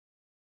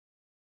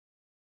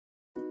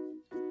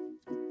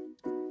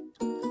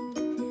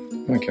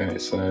Okay,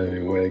 so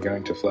we're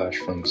going to flash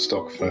from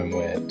stock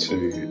firmware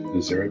to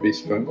the Zero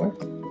Beast firmware.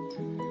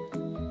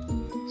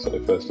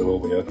 So first of all,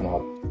 we open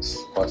our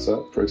slicer,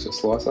 PRUSA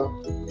slicer,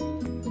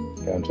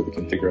 go into the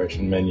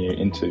configuration menu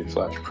into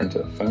Flash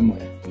Printer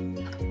firmware.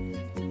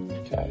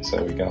 Okay,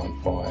 so we go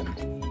and find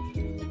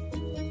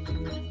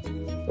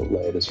the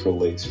latest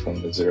release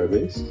from the Zero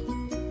Beast.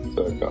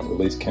 So I've got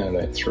release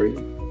candidate 3.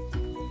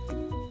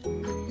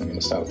 I'm going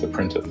to start with the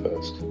printer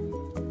first.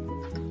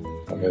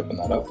 I'll open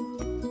that up.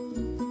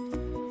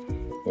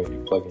 We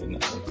plug in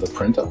the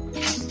printer. So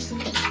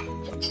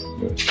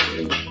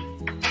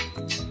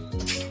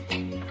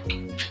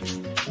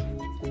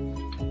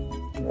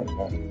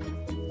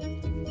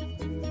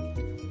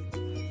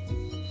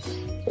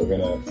we're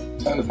going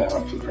to turn the power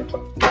up to the printer.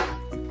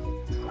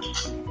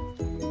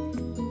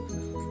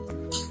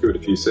 Give it a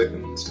few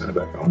seconds, turn it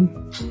back on.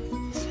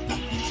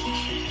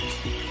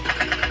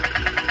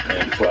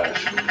 And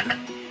flash.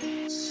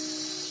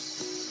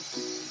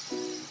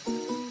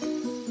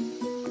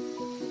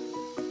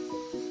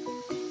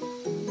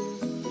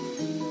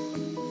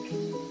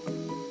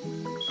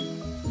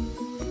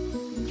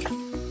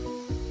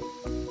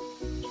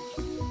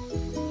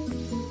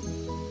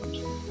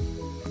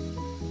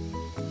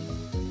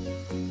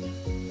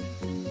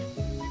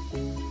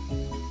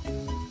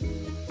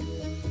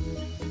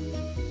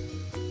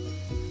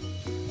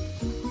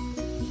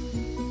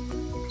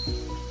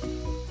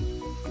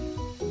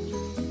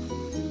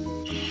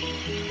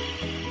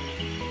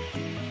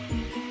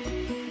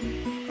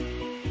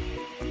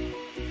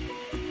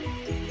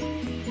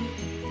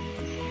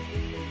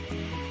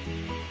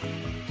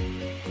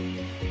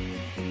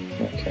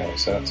 Okay,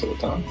 so that's all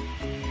done.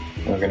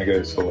 Now we're going to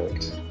go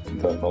select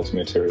the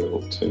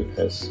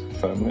MMU2S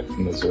firmware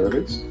from the Zero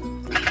Beast.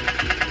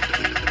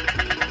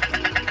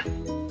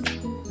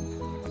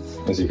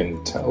 As you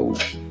can tell,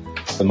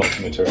 the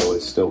multi-material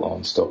is still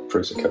on stock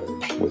PRUSA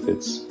code with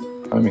its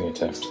homing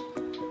attempt.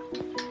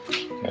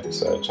 Okay,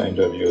 so change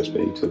over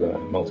USB to the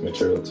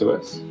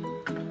MMU2S.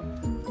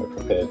 We're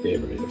prepared here,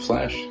 ready to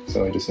flash,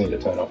 so we just need to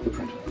turn off the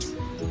printer.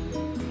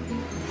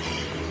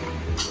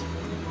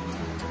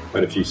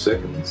 Wait a few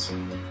seconds,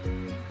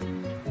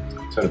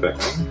 turn it back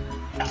on,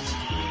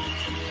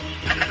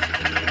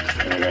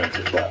 and we're going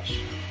to flash.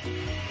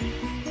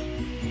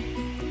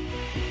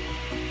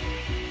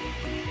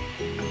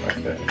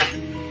 Okay,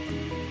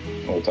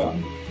 all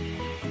done.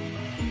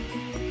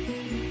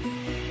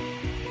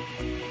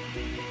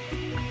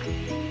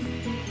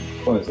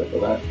 Close over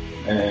that,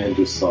 and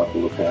just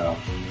cycle the power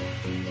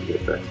to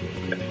get back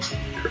in getting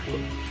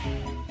correctly.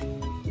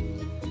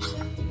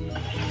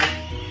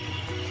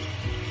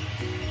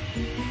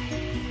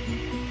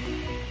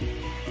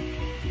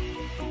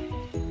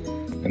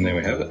 And there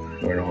we have it,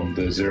 we're on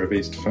the Zero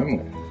Beast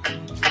firmware.